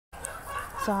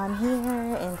So I'm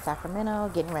here in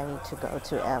Sacramento, getting ready to go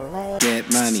to LA.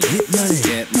 Get money, get money,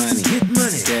 get money, get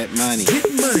money, get money, get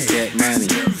money, get money.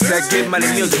 That get money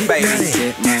music, baby.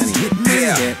 Get money, get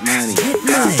money, get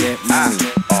money, get money.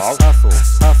 All hustle,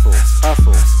 hustle,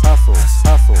 hustle, hustle,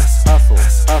 hustle, hustle,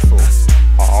 hustle.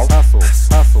 All hustle,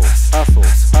 hustle, hustle,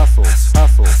 hustle,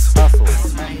 hustle, hustle.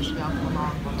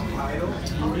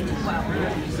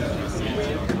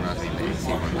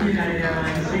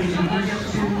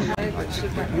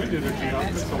 We did it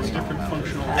with those different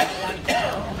functional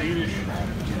Danish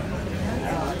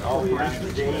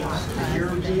operations.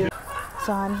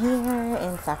 So I'm here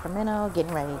in Sacramento,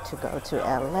 getting ready to go to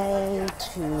LA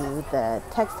to the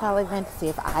textile event to see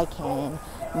if I can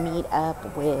meet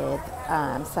up with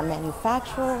some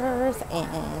manufacturers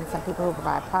and some people who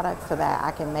provide products so that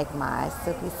I can make my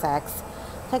silky sacks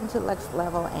take it to the next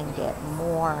level and get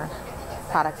more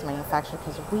products manufactured,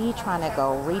 because we trying to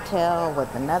go retail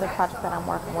with another project that I'm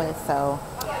working with. So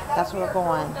that's where we're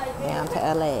going, down to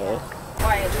LA.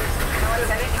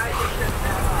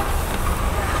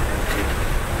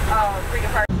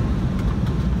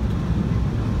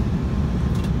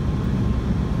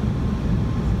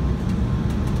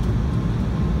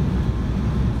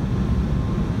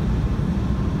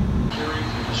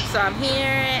 So I'm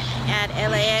here at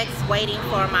LAX waiting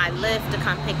for my Lyft to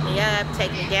come pick me up,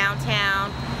 take me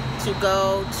downtown to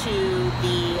go to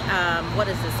the, what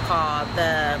is this called?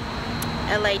 The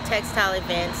LA textile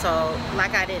event. So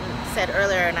like I said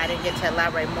earlier, and I didn't get to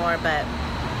elaborate more, but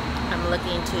I'm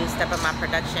looking to step up my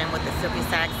production with the silky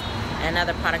sacks and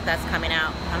another product that's coming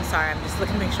out. I'm sorry, I'm just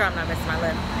looking to make sure I'm not missing my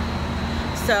lip.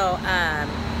 So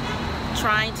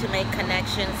trying to make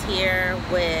connections here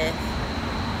with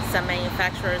some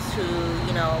manufacturers who,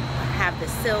 you know, have the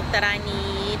silk that I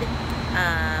need,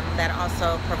 that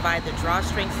also provide the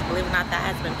drawstrings. Believe it or not, that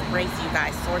has been crazy, you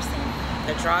guys, sourcing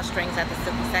the drawstrings that the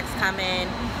silky sacks come in.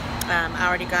 I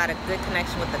already got a good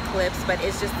connection with the clips, but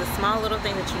it's just the small little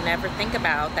thing that you never think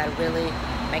about that really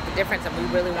make a difference, and we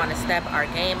really want to step our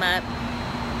game up.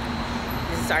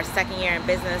 This is our second year in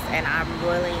business, and I'm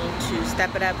willing to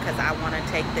step it up because I want to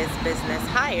take this business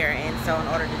higher. And so in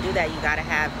order to do that, you got to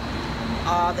have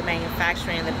all the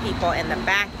manufacturing, the people, and the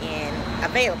back end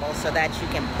available so that you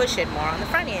can push it more on the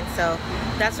front end. So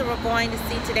that's what we're going to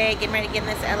see today, getting ready to get in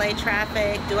this LA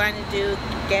traffic, do what I need to do,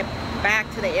 get back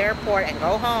to the airport and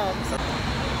go home. So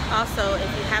also, if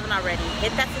you haven't already,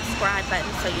 hit that subscribe button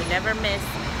so you never miss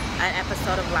an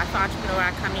episode of Life Entrepreneur.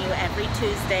 I come to you every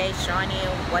Tuesday showing you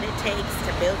what it takes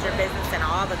to build your business and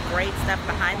all the great stuff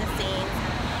behind the scenes.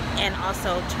 And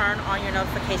also turn on your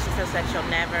notifications so that you'll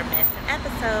never miss an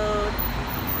episode.